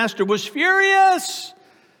 His master was furious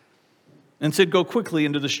and said, go quickly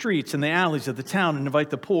into the streets and the alleys of the town and invite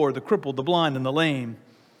the poor, the crippled, the blind, and the lame.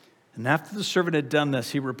 And after the servant had done this,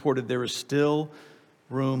 he reported, there is still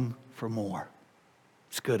room for more.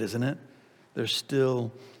 It's good, isn't it? There's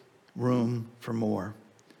still room for more.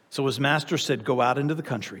 So his master said, go out into the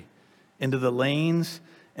country, into the lanes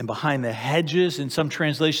and behind the hedges. And some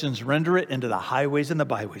translations render it into the highways and the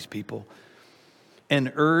byways, people.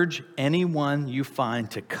 And urge anyone you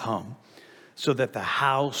find to come so that the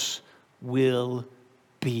house will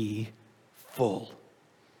be full.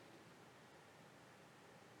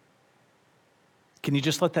 Can you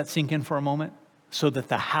just let that sink in for a moment? So that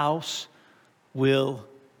the house will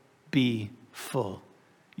be full.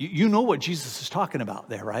 You know what Jesus is talking about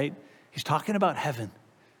there, right? He's talking about heaven.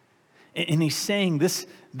 And he's saying this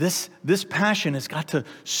passion has got to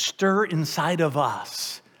stir inside of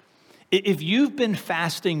us. If you've been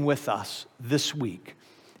fasting with us this week,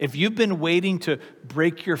 if you've been waiting to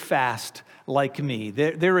break your fast like me,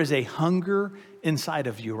 there is a hunger inside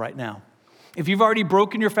of you right now. If you've already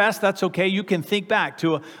broken your fast, that's okay. You can think back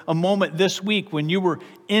to a moment this week when you were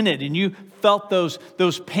in it and you felt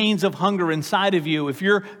those pains of hunger inside of you. If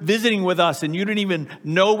you're visiting with us and you didn't even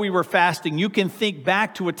know we were fasting, you can think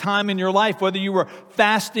back to a time in your life, whether you were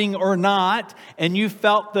fasting or not, and you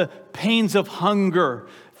felt the pains of hunger.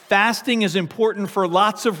 Fasting is important for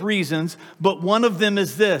lots of reasons, but one of them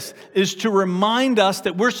is this, is to remind us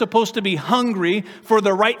that we're supposed to be hungry for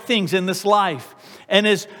the right things in this life. And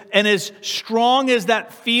as strong as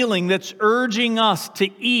that feeling that's urging us to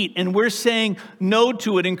eat, and we're saying no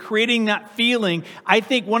to it and creating that feeling, I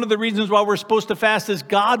think one of the reasons why we're supposed to fast is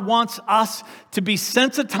God wants us to be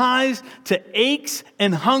sensitized to aches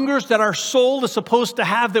and hungers that our soul is supposed to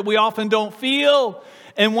have that we often don't feel.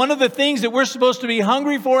 And one of the things that we're supposed to be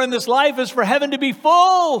hungry for in this life is for heaven to be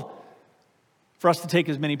full, for us to take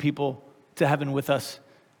as many people to heaven with us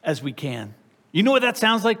as we can. You know what that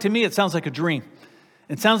sounds like to me? It sounds like a dream.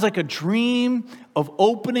 It sounds like a dream of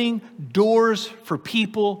opening doors for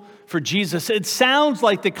people for Jesus. It sounds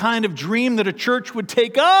like the kind of dream that a church would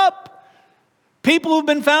take up. People who've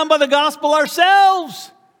been found by the gospel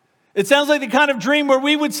ourselves. It sounds like the kind of dream where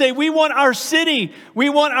we would say, we want our city, we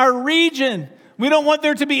want our region. We don't want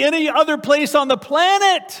there to be any other place on the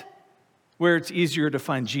planet where it's easier to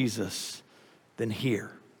find Jesus than here.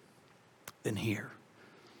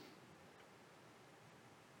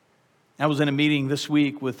 I was in a meeting this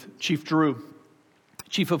week with Chief Drew,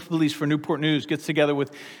 Chief of Police for Newport News, gets together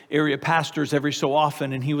with area pastors every so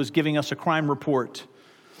often, and he was giving us a crime report.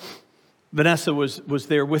 Vanessa was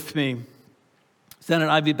there with me. Then at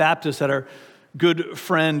Ivy Baptist, had our good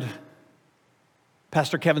friend,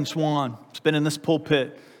 Pastor Kevin Swan, has been in this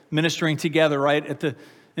pulpit ministering together, right,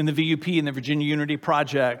 in the VUP, in the Virginia Unity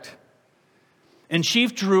Project. And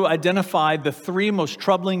Chief Drew identified the 3 most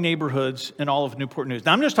troubling neighborhoods in all of Newport News.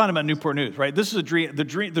 Now, I'm just talking about Newport News, right? This is a dream. The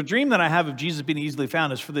dream that I have of Jesus being easily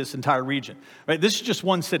found is for this entire region, right? This is just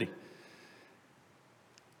one city.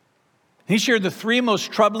 He shared the 3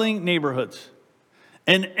 most troubling neighborhoods.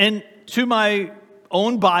 And to my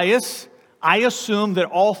own bias, I assumed that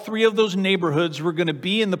all 3 of those neighborhoods were going to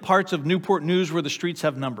be in the parts of Newport News where the streets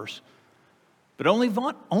have numbers. But only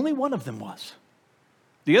one of them was.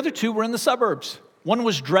 The other 2 were in the suburbs. One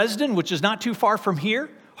was Dresden, which is not too far from here,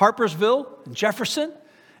 Harpersville and Jefferson.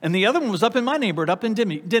 And the other one was up in my neighborhood, up in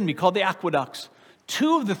Denby, called the Aqueducts.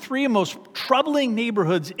 2 of the 3 most troubling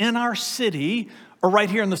neighborhoods in our city are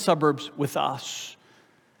right here in the suburbs with us.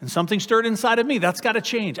 And something stirred inside of me. That's got to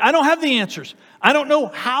change. I don't have the answers. I don't know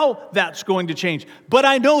how that's going to change. But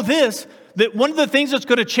I know this, that one of the things that's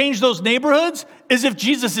going to change those neighborhoods is if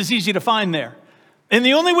Jesus is easy to find there. And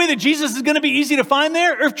the only way that Jesus is going to be easy to find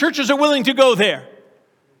there are if churches are willing to go there.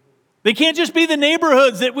 They can't just be the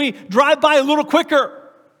neighborhoods that we drive by a little quicker.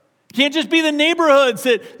 It can't just be the neighborhoods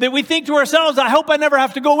that we think to ourselves, I hope I never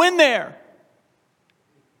have to go in there.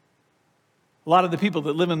 A lot of the people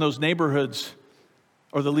that live in those neighborhoods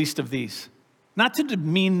are the least of these. Not to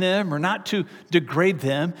demean them or not to degrade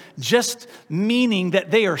them, just meaning that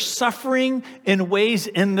they are suffering in ways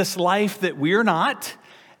in this life that we're not.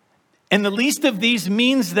 And the least of these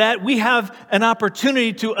means that we have an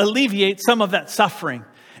opportunity to alleviate some of that suffering.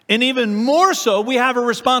 And even more so, we have a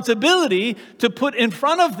responsibility to put in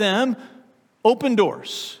front of them open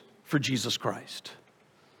doors for Jesus Christ.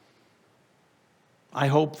 I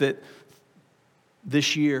hope that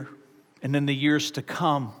this year and in the years to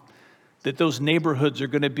come, that those neighborhoods are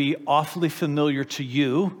going to be awfully familiar to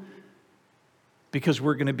you because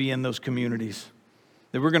we're going to be in those communities.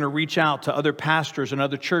 That we're going to reach out to other pastors and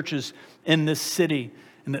other churches in this city,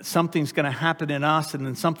 and that something's going to happen in us, and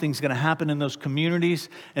then something's going to happen in those communities,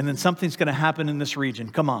 and then something's going to happen in this region.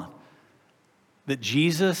 Come on. That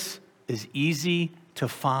Jesus is easy to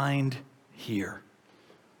find here.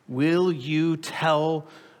 Will you tell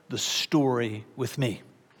the story with me?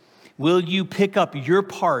 Will you pick up your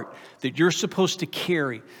part that you're supposed to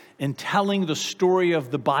carry in telling the story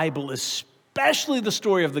of the Bible, especially the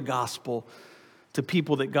story of the gospel, to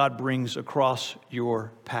people that God brings across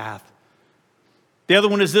your path? The other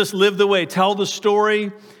one is this: live the way. Tell the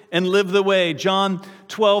story and live the way. John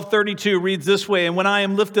 12:32 reads this way: and when I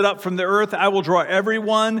am lifted up from the earth, I will draw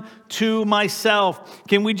everyone to myself.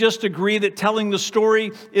 Can we just agree that telling the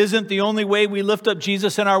story isn't the only way we lift up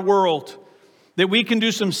Jesus in our world? That we can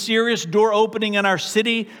do some serious door opening in our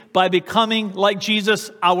city by becoming like Jesus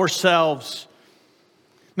ourselves.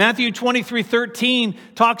 Matthew 23:13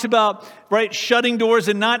 talks about, right, shutting doors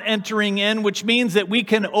and not entering in, which means that we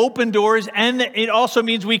can open doors, and it also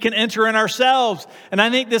means we can enter in ourselves. And I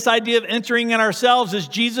think this idea of entering in ourselves is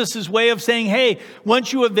Jesus' way of saying, hey,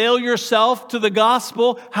 once you avail yourself to the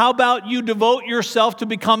gospel, how about you devote yourself to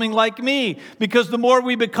becoming like me? Because the more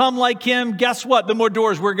we become like him, guess what? The more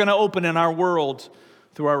doors we're going to open in our world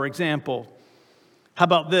through our example. How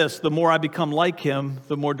about this? The more I become like him,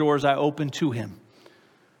 the more doors I open to him.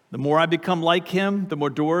 The more I become like him, the more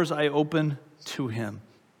doors I open to him.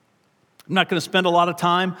 I'm not going to spend a lot of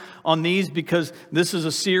time on these because this is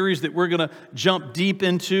a series that we're going to jump deep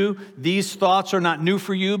into. These thoughts are not new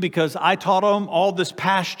for you because I taught them all this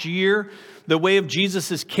past year. The way of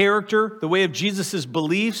Jesus' character, the way of Jesus'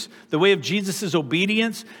 beliefs, the way of Jesus'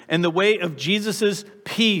 obedience, and the way of Jesus'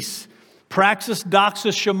 peace. Praxis,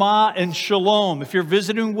 doxis, shema, and shalom. If you're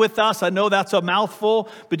visiting with us, I know that's a mouthful,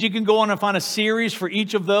 but you can go on and find a series for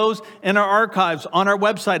each of those in our archives, on our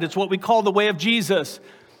website. It's what we call the way of Jesus,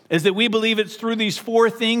 is that we believe it's through these four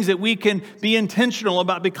things that we can be intentional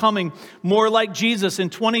about becoming more like Jesus in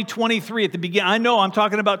 2023 at the beginning. I know I'm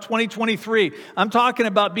talking about 2023. I'm talking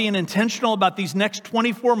about being intentional about these next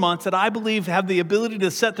 24 months that I believe have the ability to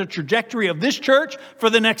set the trajectory of this church for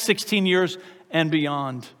the next 16 years and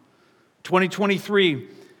beyond. 2023,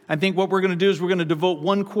 I think what we're going to do is we're going to devote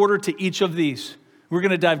one quarter to each of these. We're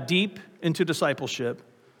going to dive deep into discipleship.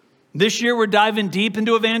 This year, we're diving deep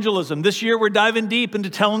into evangelism. This year, we're diving deep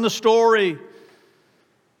into telling the story.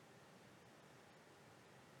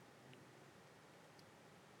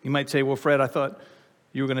 You might say, well, Fred, I thought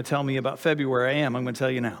you were going to tell me about February. I am. I'm going to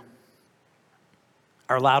tell you now.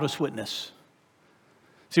 Our loudest witness.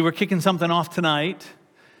 See, we're kicking something off tonight.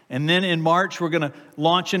 And then in March, we're going to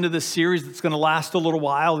launch into this series that's going to last a little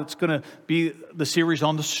while. It's going to be the series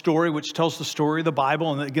on the story, which tells the story of the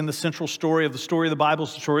Bible. And again, the central story of the Bible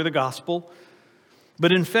is the story of the gospel.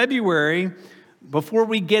 But in February, before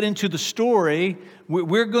we get into the story,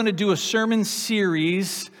 we're going to do a sermon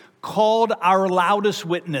series called Our Loudest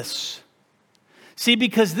Witness. See,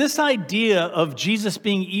 because this idea of Jesus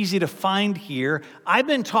being easy to find here, I've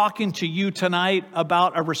been talking to you tonight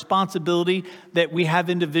about a responsibility that we have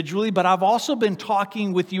individually, but I've also been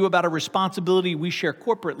talking with you about a responsibility we share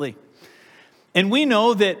corporately. And we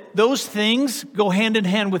know that those things go hand in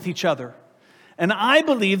hand with each other. And I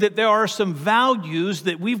believe that there are some values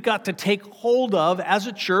that we've got to take hold of as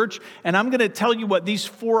a church. And I'm going to tell you what these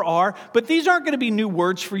four are. But these aren't going to be new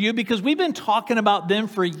words for you because we've been talking about them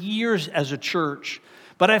for years as a church.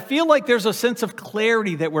 But I feel like there's a sense of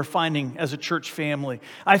clarity that we're finding as a church family.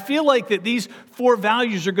 I feel like that these four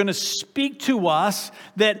values are going to speak to us,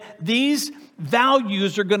 that these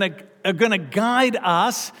values are going to guide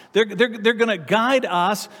us. They're going to guide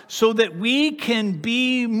us so that we can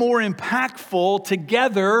be more impactful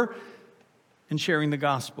together in sharing the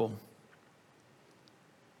gospel.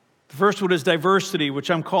 The first one is diversity, which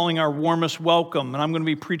I'm calling our warmest welcome. And I'm going to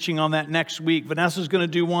be preaching on that next week. Vanessa's going to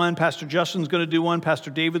do one. Pastor Justin's going to do one. Pastor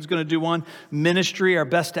David's going to do one. Ministry, our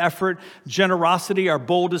best effort. Generosity, our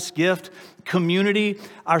boldest gift. Community,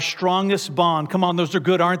 our strongest bond. Come on, those are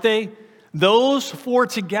good, aren't they? Those four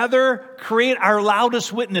together create our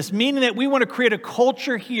loudest witness, meaning that we want to create a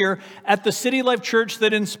culture here at the City Life Church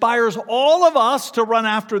that inspires all of us to run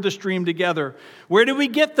after this dream together. Where do we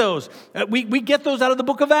get those? We get those out of the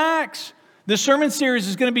book of Acts. This sermon series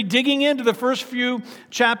is going to be digging into the first few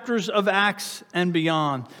chapters of Acts and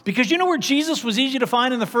beyond. Because you know where Jesus was easy to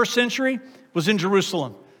find in the first century? Was in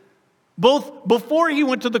Jerusalem. Both before he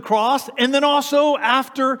went to the cross and then also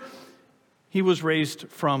after he was raised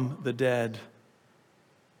from the dead.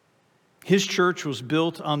 His church was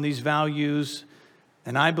built on these values,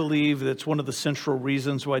 and I believe that's one of the central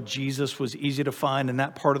reasons why Jesus was easy to find in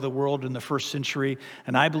that part of the world in the first century.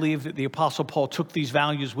 And I believe that the Apostle Paul took these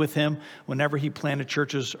values with him whenever he planted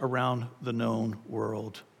churches around the known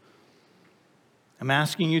world. I'm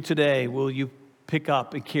asking you today, will you pick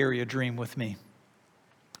up and carry a dream with me?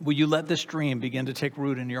 Will you let this dream begin to take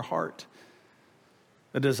root in your heart?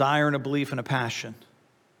 A desire and a belief and a passion.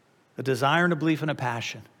 A desire and a belief and a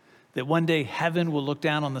passion that one day heaven will look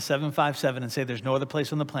down on the 757 and say there's no other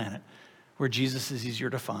place on the planet where Jesus is easier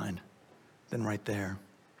to find than right there.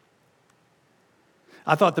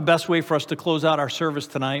 I thought the best way for us to close out our service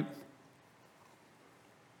tonight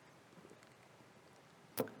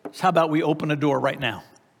is how about we open a door right now?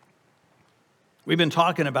 We've been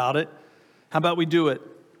talking about it. How about we do it?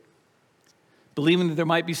 Believing that there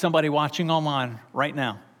might be somebody watching online right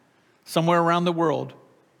now, somewhere around the world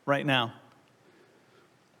right now.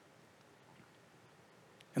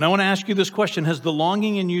 And I want to ask you this question. Has the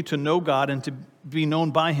longing in you to know God and to be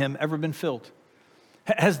known by him ever been filled?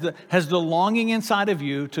 Has the longing inside of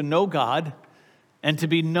you to know God and to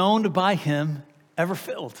be known by Him ever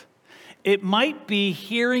filled? It might be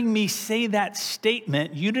hearing me say that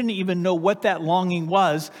statement. You didn't even know what that longing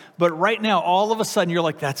was, but right now, all of a sudden, you're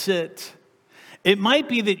like, that's it. It might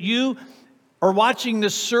be that you are watching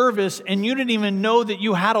this service and you didn't even know that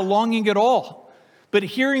you had a longing at all. But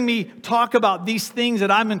hearing me talk about these things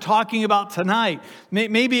that I've been talking about tonight,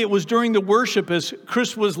 maybe it was during the worship as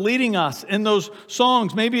Chris was leading us in those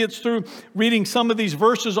songs. Maybe it's through reading some of these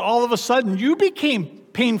verses. All of a sudden, you became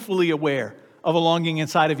painfully aware of a longing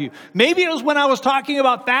inside of you. Maybe it was when I was talking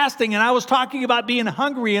about fasting and I was talking about being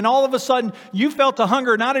hungry, and all of a sudden you felt a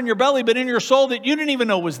hunger, not in your belly, but in your soul that you didn't even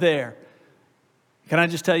know was there. Can I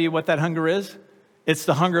just tell you what that hunger is? It's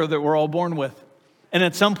the hunger that we're all born with. And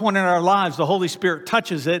at some point in our lives, the Holy Spirit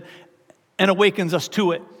touches it and awakens us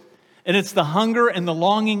to it. And it's the hunger and the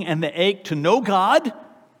longing and the ache to know God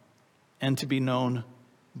and to be known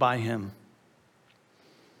by Him.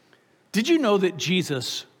 Did you know that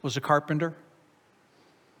Jesus was a carpenter?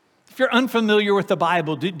 If you're unfamiliar with the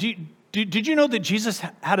Bible, did you know that Jesus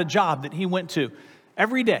had a job that He went to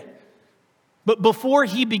every day? But before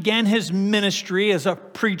He began His ministry as a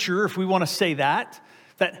preacher, if we want to say that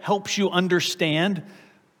helps you understand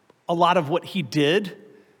a lot of what He did.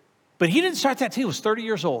 But He didn't start that until He was 30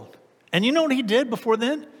 years old. And you know what He did before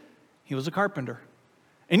then? He was a carpenter.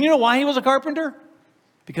 And you know why He was a carpenter?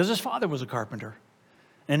 Because His father was a carpenter.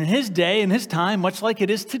 And in His day, in His time, much like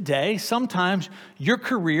it is today, sometimes your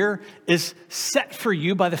career is set for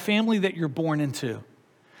you by the family that you're born into.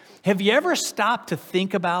 Have you ever stopped to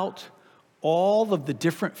think about all of the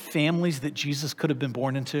different families that Jesus could have been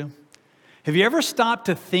born into? Have you ever stopped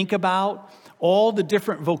to think about all the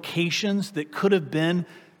different vocations that could have been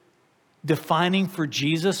defining for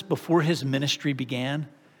Jesus before His ministry began?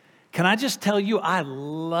 Can I just tell you, I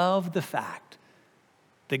love the fact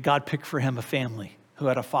that God picked for Him a family who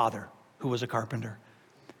had a father who was a carpenter.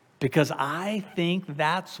 Because I think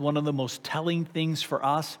that's one of the most telling things for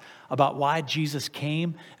us about why Jesus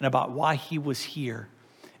came and about why He was here,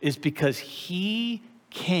 is because He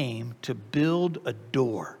came to build a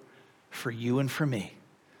door for you and for me.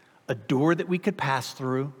 A door that we could pass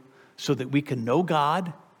through so that we could know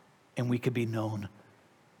God and we could be known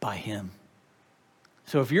by Him.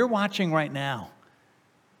 So if you're watching right now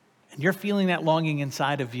and you're feeling that longing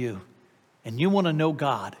inside of you and you want to know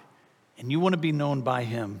God and you want to be known by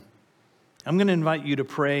Him, I'm going to invite you to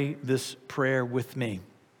pray this prayer with me.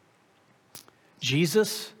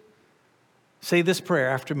 Jesus, say this prayer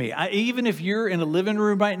after me. Even if you're in a living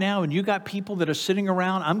room right now and you got people that are sitting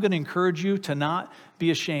around, I'm going to encourage you to not be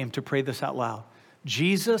ashamed to pray this out loud.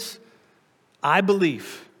 Jesus, I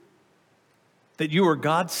believe that you are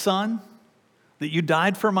God's Son, that you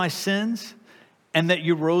died for my sins, and that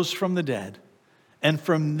you rose from the dead. And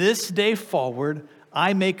from this day forward,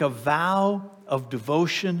 I make a vow of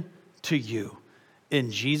devotion to you.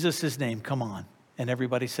 In Jesus' name, come on. And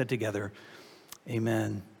everybody said together,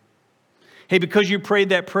 amen. Hey, because you prayed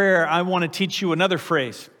that prayer, I want to teach you another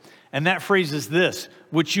phrase. And that phrase is this,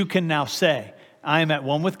 which you can now say. I am at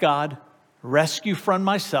one with God, rescue from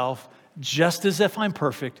myself, just as if I'm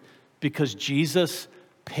perfect, because Jesus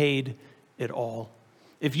paid it all.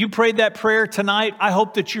 If you prayed that prayer tonight, I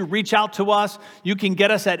hope that you reach out to us. You can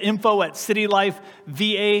get us at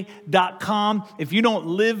info@citylifeva.com. If you don't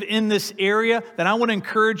live in this area, then I want to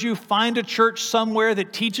encourage you, find a church somewhere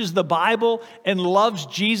that teaches the Bible and loves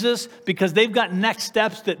Jesus, because they've got next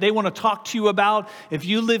steps that they want to talk to you about. If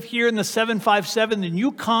you live here in the 757, then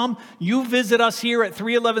you come, you visit us here at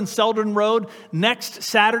 311 Selden Road next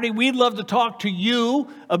Saturday. We'd love to talk to you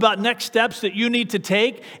about next steps that you need to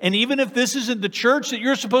take. And even if this isn't the church that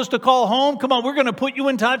you're supposed to call home, come on, we're going to put you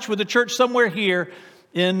in touch with a church somewhere here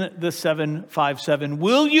in the 757.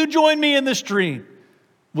 Will you join me in this dream?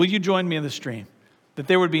 Will you join me in this dream? That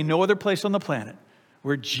there would be no other place on the planet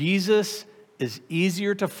where Jesus is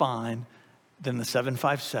easier to find than the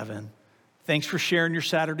 757. Thanks for sharing your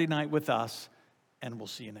Saturday night with us, and we'll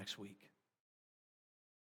see you next week.